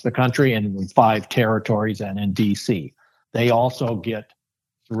across the country and in 5 territories and in D.C. They also get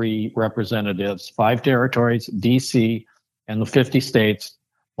 3 representatives, 5 territories, D.C., and the 50 states.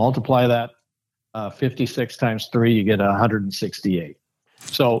 Multiply that 56 times 3, you get 168.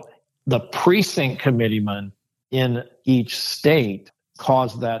 So the precinct committeemen in each state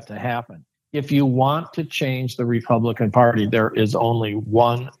caused that to happen. If you want to change the Republican Party, there is only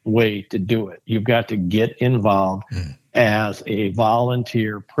one way to do it. You've got to get involved as a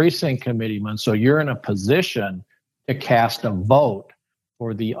volunteer precinct committeeman, so you're in a position to cast a vote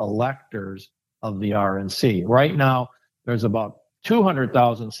for the electors of the RNC. Right now, there's about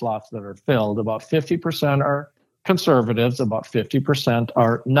 200,000 slots that are filled. About 50% are conservatives, about 50%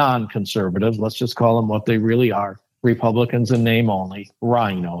 are non-conservatives. Let's just call them what they really are. Republicans in name only,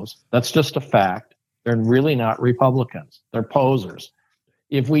 rhinos. That's just a fact. They're really not Republicans. They're posers.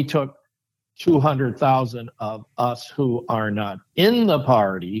 If we took 200,000 of us who are not in the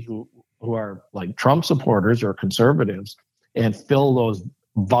party, who are like Trump supporters or conservatives, and fill those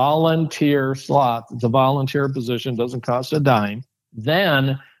volunteer slots, it's a volunteer position, doesn't cost a dime,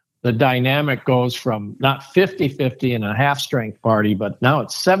 then the dynamic goes from not 50-50 in a half-strength party, but now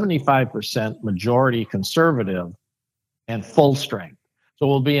it's 75% majority conservative and full strength. So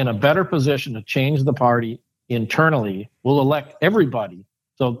we'll be in a better position to change the party internally. We'll elect everybody.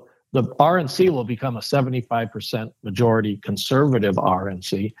 So the RNC will become a 75% majority conservative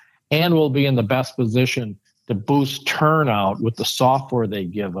RNC, and we'll be in the best position to boost turnout with the software they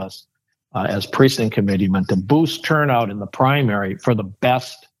give us as precinct committeemen, to boost turnout in the primary for the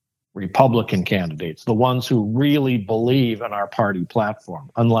best Republican candidates, the ones who really believe in our party platform,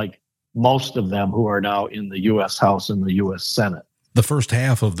 unlike most of them who are now in the U.S. House and the U.S. Senate. The first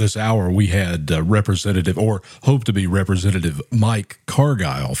half of this hour, we had Representative, or hope to be Representative, Mike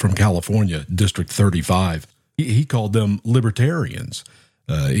Cargile from California, District 35. He called them libertarians.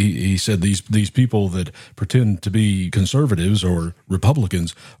 He said these people that pretend to be conservatives or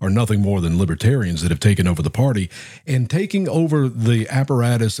Republicans are nothing more than libertarians that have taken over the party. And taking over the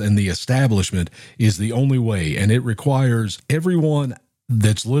apparatus and the establishment is the only way. And it requires everyone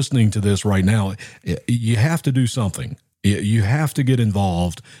that's listening to this right now, you have to do something. You have to get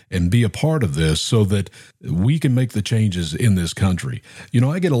involved and be a part of this so that we can make the changes in this country. You know,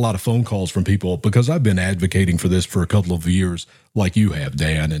 I get a lot of phone calls from people because I've been advocating for this for a couple of years, like you have,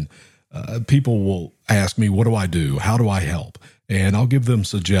 Dan, and people will ask me, what do I do? How do I help? And I'll give them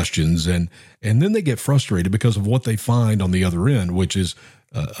suggestions, and then they get frustrated because of what they find on the other end, which is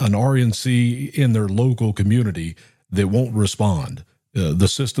an RNC in their local community that won't respond. The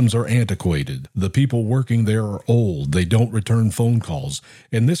systems are antiquated. The people working there are old. They don't return phone calls.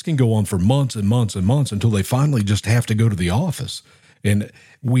 And this can go on for months and months and months until they finally just have to go to the office. And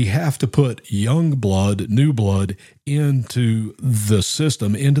we have to put young blood, new blood into the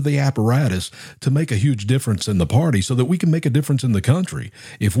system, into the apparatus to make a huge difference in the party so that we can make a difference in the country.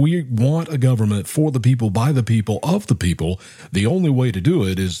 If we want a government for the people, by the people, of the people, the only way to do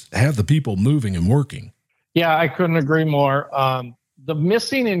it is have the people moving and working. Yeah, I couldn't agree more. The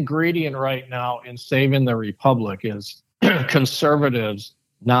missing ingredient right now in saving the republic is conservatives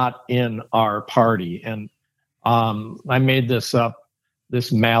not in our party. And I made this up,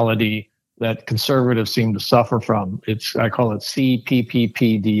 this malady that conservatives seem to suffer from. I call it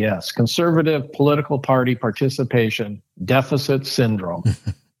CPPPDS, Conservative Political Party Participation Deficit Syndrome.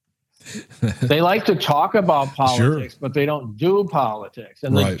 They like to talk about politics, but they don't do politics.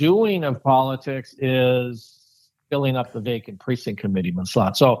 And the doing of politics is filling up the vacant precinct committeeman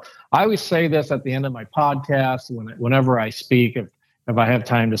slot. So I always say this at the end of my podcast, whenever I speak, if I have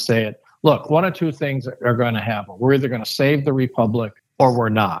time to say it. Look, one of two things are going to happen. We're either going to save the republic or we're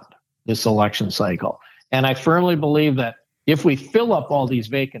not this election cycle. And I firmly believe that if we fill up all these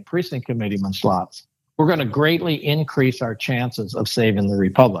vacant precinct committeeman slots, we're going to greatly increase our chances of saving the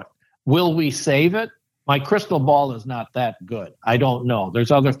republic. Will we save it? My crystal ball is not that good. I don't know.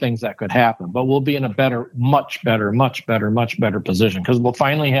 There's other things that could happen, but we'll be in a much better position because we'll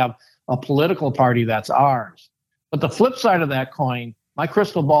finally have a political party that's ours. But the flip side of that coin, my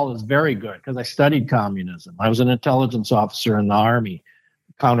crystal ball is very good because I studied communism. I was an intelligence officer in the Army,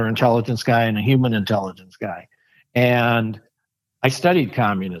 counterintelligence guy and a human intelligence guy. And I studied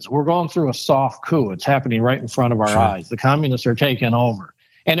communism. We're going through a soft coup. It's happening right in front of our eyes. The communists are taking over.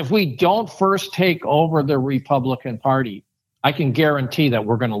 And if we don't first take over the Republican Party, I can guarantee that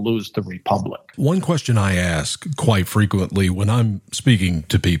we're going to lose the republic. One question I ask quite frequently when I'm speaking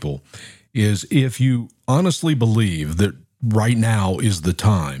to people is if you honestly believe that right now is the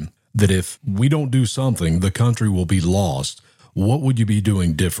time that if we don't do something, the country will be lost, what would you be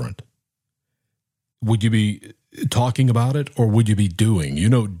doing different? Would you be talking about it or would you be doing? You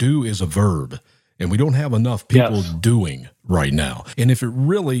know, do is a verb. And we don't have enough people doing right now. And if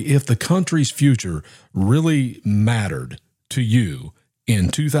the country's future really mattered to you in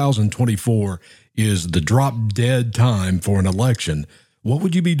 2024 is the drop dead time for an election, what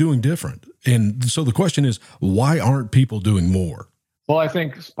would you be doing different? And so the question is, why aren't people doing more? Well, I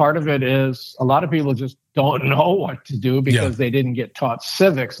think part of it is a lot of people just don't know what to do because they didn't get taught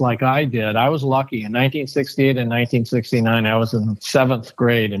civics like I did. I was lucky. In 1968 and 1969, I was in 7th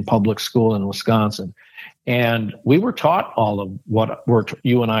grade in public school in Wisconsin. And we were taught all of what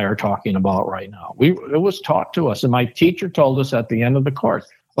you and I are talking about right now. It was taught to us. And my teacher told us at the end of the course,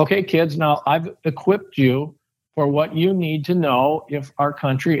 okay, kids, now I've equipped you for what you need to know if our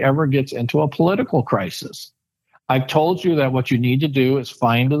country ever gets into a political crisis. I've told you that what you need to do is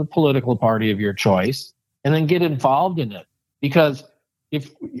find the political party of your choice and then get involved in it. Because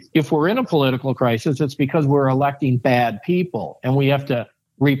if we're in a political crisis, it's because we're electing bad people and we have to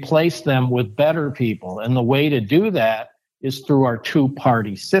replace them with better people. And the way to do that is through our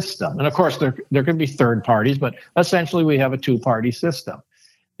two-party system. And of course, there can be third parties, but essentially we have a two-party system.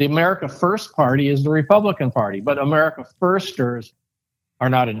 The America First Party is the Republican Party, but America Firsters are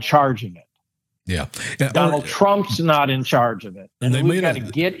not in charge of it. Yeah. Donald Trump's not in charge of it. And we've got to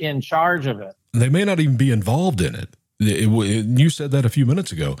get in charge of it. They may not even be involved in it. You said that a few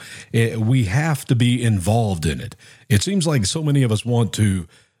minutes ago. We have to be involved in it. It seems like so many of us want to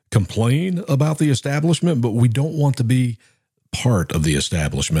complain about the establishment, but we don't want to be part of the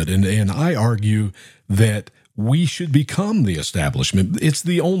establishment. And I argue that we should become the establishment. It's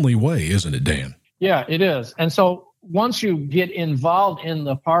the only way, isn't it, Dan? Yeah, it is. And so once you get involved in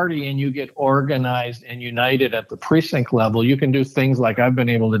the party and you get organized and united at the precinct level, you can do things like I've been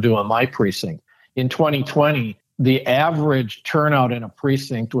able to do on my precinct. In 2020, the average turnout in a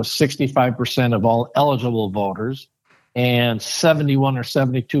precinct was 65% of all eligible voters and 71 or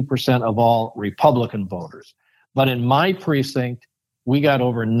 72% of all Republican voters. But in my precinct, we got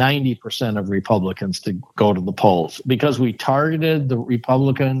over 90% of Republicans to go to the polls because we targeted the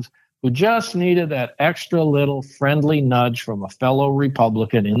Republicans who just needed that extra little friendly nudge from a fellow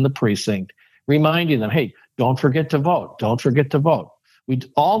Republican in the precinct, reminding them, hey, don't forget to vote. Don't forget to vote.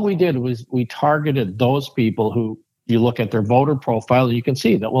 All we did was we targeted those people who you look at their voter profile, you can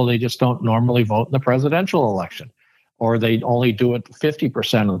see that, well, they just don't normally vote in the presidential election, or they only do it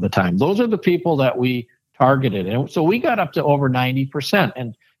 50% of the time. Those are the people that we targeted. And so we got up to over 90%.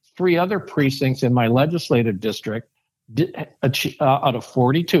 And 3 other precincts in my legislative district out of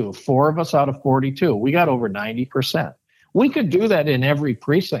 42, 4 of us out of 42, we got over 90%. We could do that in every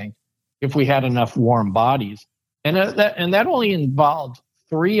precinct if we had enough warm bodies. And that only involved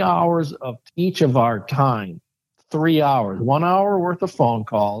 3 hours of each of our time, 3 hours, 1 hour worth of phone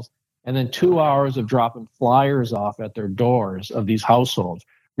calls, and then 2 hours of dropping flyers off at their doors of these households,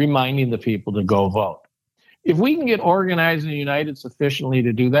 reminding the people to go vote. If we can get organized and united sufficiently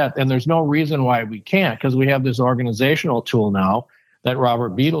to do that, then there's no reason why we can't, because we have this organizational tool now that Robert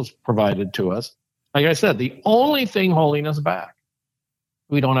Beadle's provided to us Like I said, the only thing holding us back,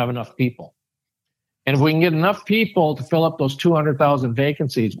 we don't have enough people. And if we can get enough people to fill up those 200,000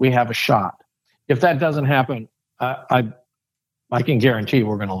 vacancies, we have a shot. If that doesn't happen, I can guarantee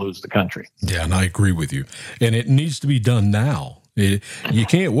we're going to lose the country. Yeah, and I agree with you. And it needs to be done now. You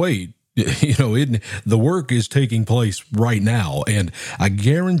can't wait. The work is taking place right now. And I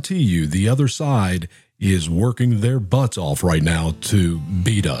guarantee you the other side is working their butts off right now to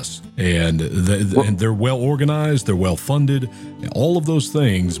beat us. And they're well organized, they're well funded, all of those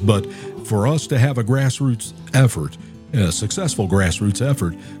things. But for us to have a grassroots effort, a successful grassroots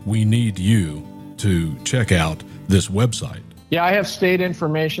effort, we need you to check out this website. Yeah, I have state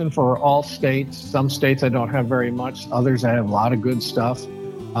information for all states. Some states I don't have very much. Others I have a lot of good stuff.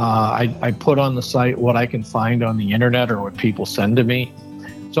 I put on the site what I can find on the internet or what people send to me.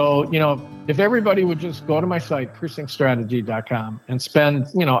 So, if everybody would just go to my site, precinctstrategy.com, and spend,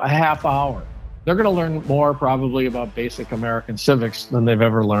 a half hour, they're going to learn more probably about basic American civics than they've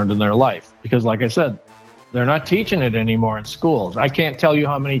ever learned in their life. Because like I said, they're not teaching it anymore in schools. I can't tell you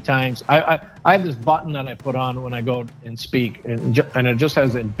how many times I have this button that I put on when I go and speak, and it just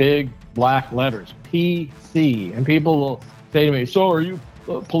has in big black letters, PC. And people will say to me, so are you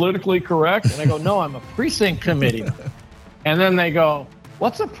politically correct? And I go, no, I'm a precinct committeeman. And then they go,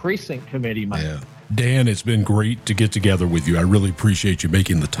 what's a precinct committeeman? Yeah. Dan, it's been great to get together with you. I really appreciate you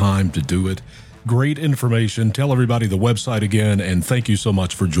making the time to do it. Great information. Tell everybody the website again, and thank you so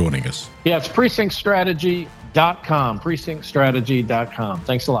much for joining us. Yeah, it's precinctstrategy.com, precinctstrategy.com.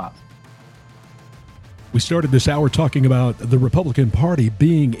 Thanks a lot. We started this hour talking about the Republican Party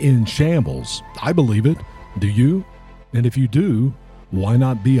being in shambles. I believe it. Do you? And if you do, why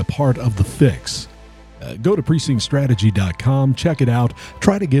not be a part of the fix? Go to precinctstrategy.com, check it out,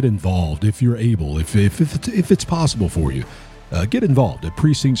 try to get involved if you're able, if it's possible for you. Get involved at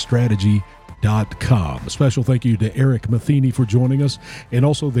precinctstrategy.com. A special thank you to Eric Matheny for joining us, and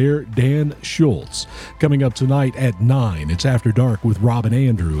also there, Dan Schultz. Coming up tonight at 9, it's After Dark with Rob and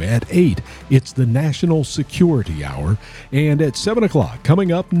Andrew. At 8, it's the National Security Hour. And at 7 o'clock,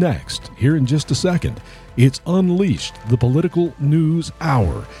 coming up next, here in just a second, it's Unleashed, the Political News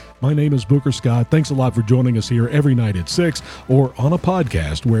Hour. My name is Booker Scott. Thanks a lot for joining us here every night at 6 or on a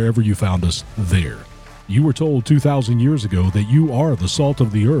podcast wherever you found us there. You were told 2,000 years ago that you are the salt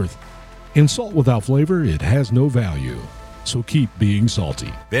of the earth. And salt without flavor, it has no value. So keep being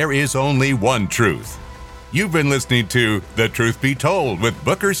salty. There is only one truth. You've been listening to The Truth Be Told with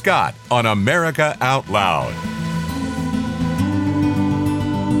Booker Scott on America Out Loud.